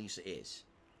what the hell Lisa is,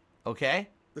 okay?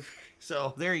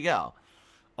 So, there you go.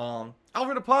 Alvin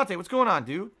Aponte, what's going on,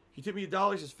 dude? He tipped me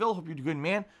 $1. He says, Phil, hope you're a good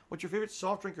man. What's your favorite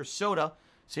soft drink or soda?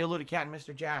 Say hello to Cat and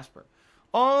Mr. Jasper.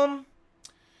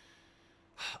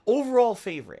 Overall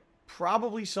favorite.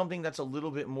 Probably something that's a little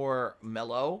bit more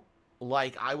mellow.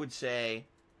 Like, I would say,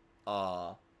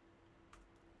 like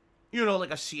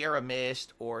a Sierra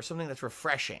Mist or something that's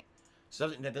refreshing.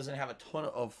 Something that doesn't have a ton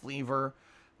of flavor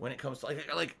when it comes to,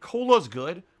 like cola's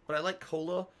good, but I like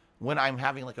cola when I'm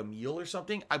having, like, a meal or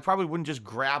something. I probably wouldn't just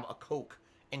grab a Coke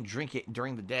and drink it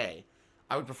during the day.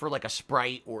 I would prefer like a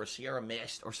Sprite or a Sierra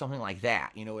Mist or something like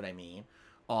that. You know what I mean?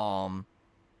 But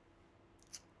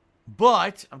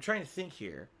I'm trying to think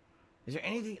here. Is there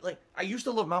anything like I used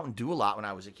to love Mountain Dew a lot when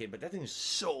I was a kid, but that thing is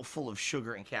so full of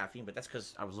sugar and caffeine. But that's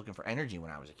because I was looking for energy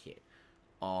when I was a kid.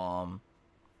 Oh,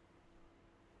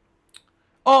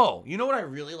 you know what I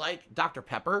really like? Dr.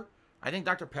 Pepper. I think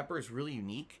Dr. Pepper is really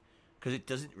unique because it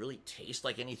doesn't really taste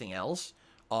like anything else.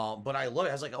 But I love it.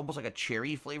 It has like almost like a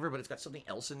cherry flavor, but it's got something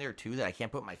else in there too that I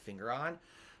can't put my finger on.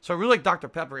 So I really like Dr.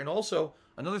 Pepper. And also,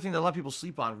 another thing that a lot of people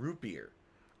sleep on, root beer.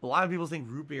 A lot of people think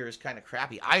root beer is kind of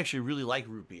crappy. I actually really like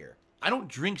root beer. I don't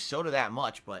drink soda that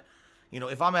much, but You know,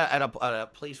 if I'm at a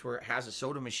place where it has a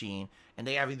soda machine and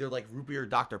they have either like root beer or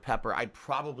Dr. Pepper, I'd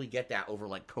probably get that over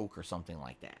like Coke or something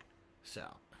like that. So,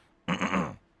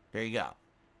 there you go.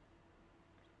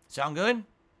 Sound good?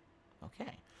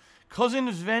 Okay. Cousin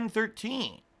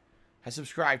Sven13 has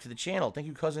subscribed to the channel. Thank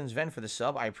you, Cousin Sven, for the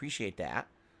sub. I appreciate that.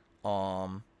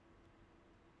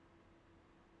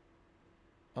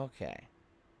 Okay.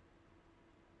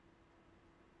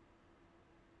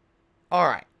 All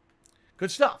right.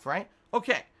 Good stuff, right?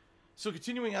 Okay. So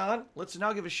continuing on, let's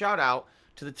now give a shout out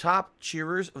to the top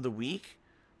cheerers of the week.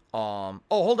 Oh,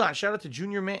 hold on. Shout out to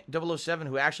Junior Man 007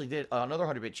 who actually did another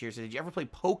 100-bit cheer. Said, did you ever play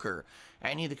poker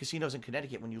at any of the casinos in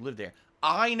Connecticut when you lived there?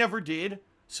 I never did.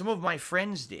 Some of my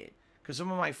friends did. Because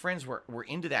some of my friends were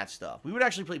into that stuff. We would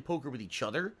actually play poker with each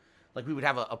other. Like, we would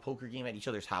have a poker game at each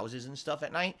other's houses and stuff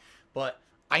at night. But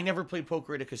I never played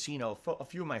poker at a casino. A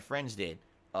few of my friends did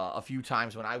a few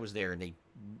times when I was there, and they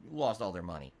lost all their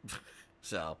money.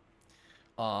 So,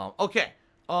 okay.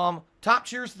 Top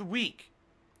cheers of the week.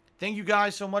 Thank you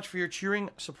guys so much for your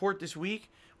cheering support this week.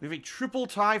 We have a triple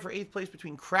tie for 8th place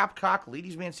between Crapcock,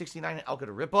 Ladies Man 69, and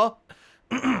Alcata Ripa.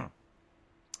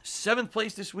 7th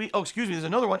place this week. Oh, excuse me. There's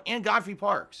another one. And Godfrey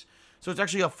Parks. So it's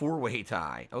actually a 4-way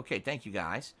tie. Okay, thank you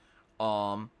guys.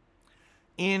 In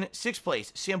 6th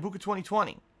place, Sambuca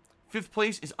 2020. 5th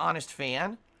place is Honest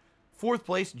Fan. 4th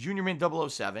place, Junior Mint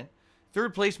 007.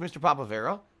 3rd place, Mr.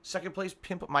 Papavera. 2nd place,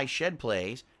 Pimp My Shed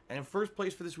Plays. And in 1st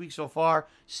place for this week so far,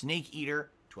 Snake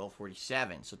Eater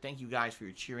 1247. So thank you guys for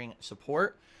your cheering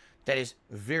support. That is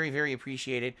very, very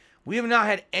appreciated. We have not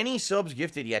had any subs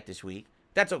gifted yet this week.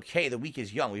 That's okay. The week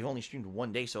is young. We've only streamed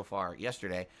one day so far,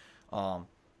 yesterday.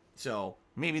 So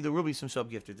maybe there will be some sub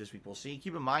gifted this week. We'll see.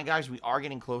 Keep in mind, guys, we are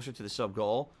getting closer to the sub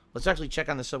goal. Let's actually check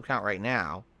on the sub count right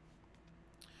now.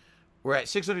 We're at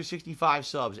 665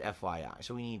 subs, FYI.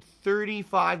 So we need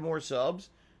 35 more subs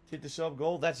to hit the sub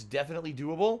goal. That's definitely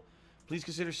doable. Please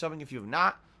consider subbing if you have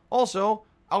not. Also,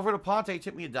 Alfredo Ponte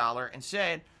tipped me $1 and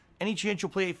said, any chance you'll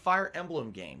play a Fire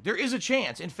Emblem game? There is a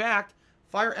chance. In fact,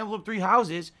 Fire Emblem Three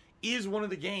Houses is one of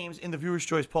the games in the Viewer's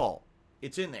Choice poll.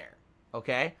 It's in there.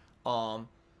 Okay?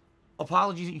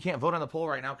 Apologies that you can't vote on the poll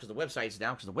right now because the website's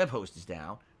down, because the web host is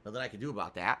down. Nothing I can do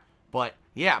about that. But,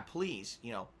 yeah, please,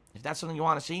 you know, if that's something you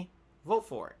want to see, vote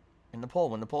for it in the poll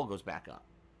when the poll goes back up.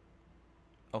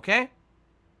 Okay?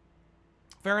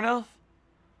 Fair enough?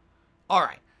 All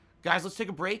right. Guys, let's take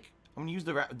a break. I'm going to use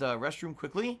the restroom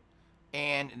quickly.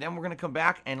 And then we're going to come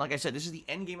back. And like I said, this is the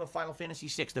end game of Final Fantasy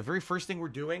VI. The very first thing we're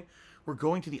doing, we're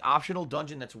going to the optional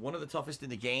dungeon that's one of the toughest in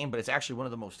the game, but it's actually one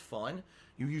of the most fun.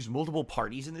 You use multiple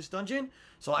parties in this dungeon.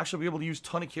 So I'll actually be able to use a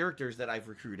ton of characters that I've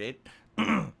recruited.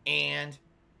 And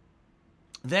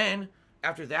then,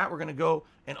 after that, we're going to go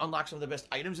and unlock some of the best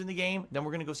items in the game. Then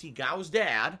we're going to go see Gao's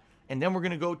dad. And then we're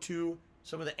going to go to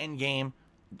some of the end game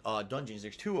dungeons.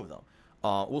 There's 2 of them.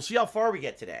 We'll see how far we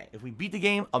get today. If we beat the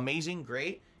game, amazing,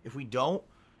 great. If we don't,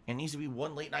 and it needs to be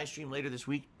one late night stream later this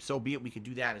week, so be it. We can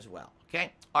do that as well.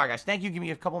 Okay? All right, guys. Thank you. Give me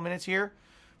a couple minutes here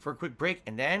for a quick break,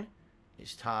 and then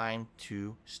it's time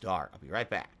to start. I'll be right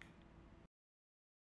back.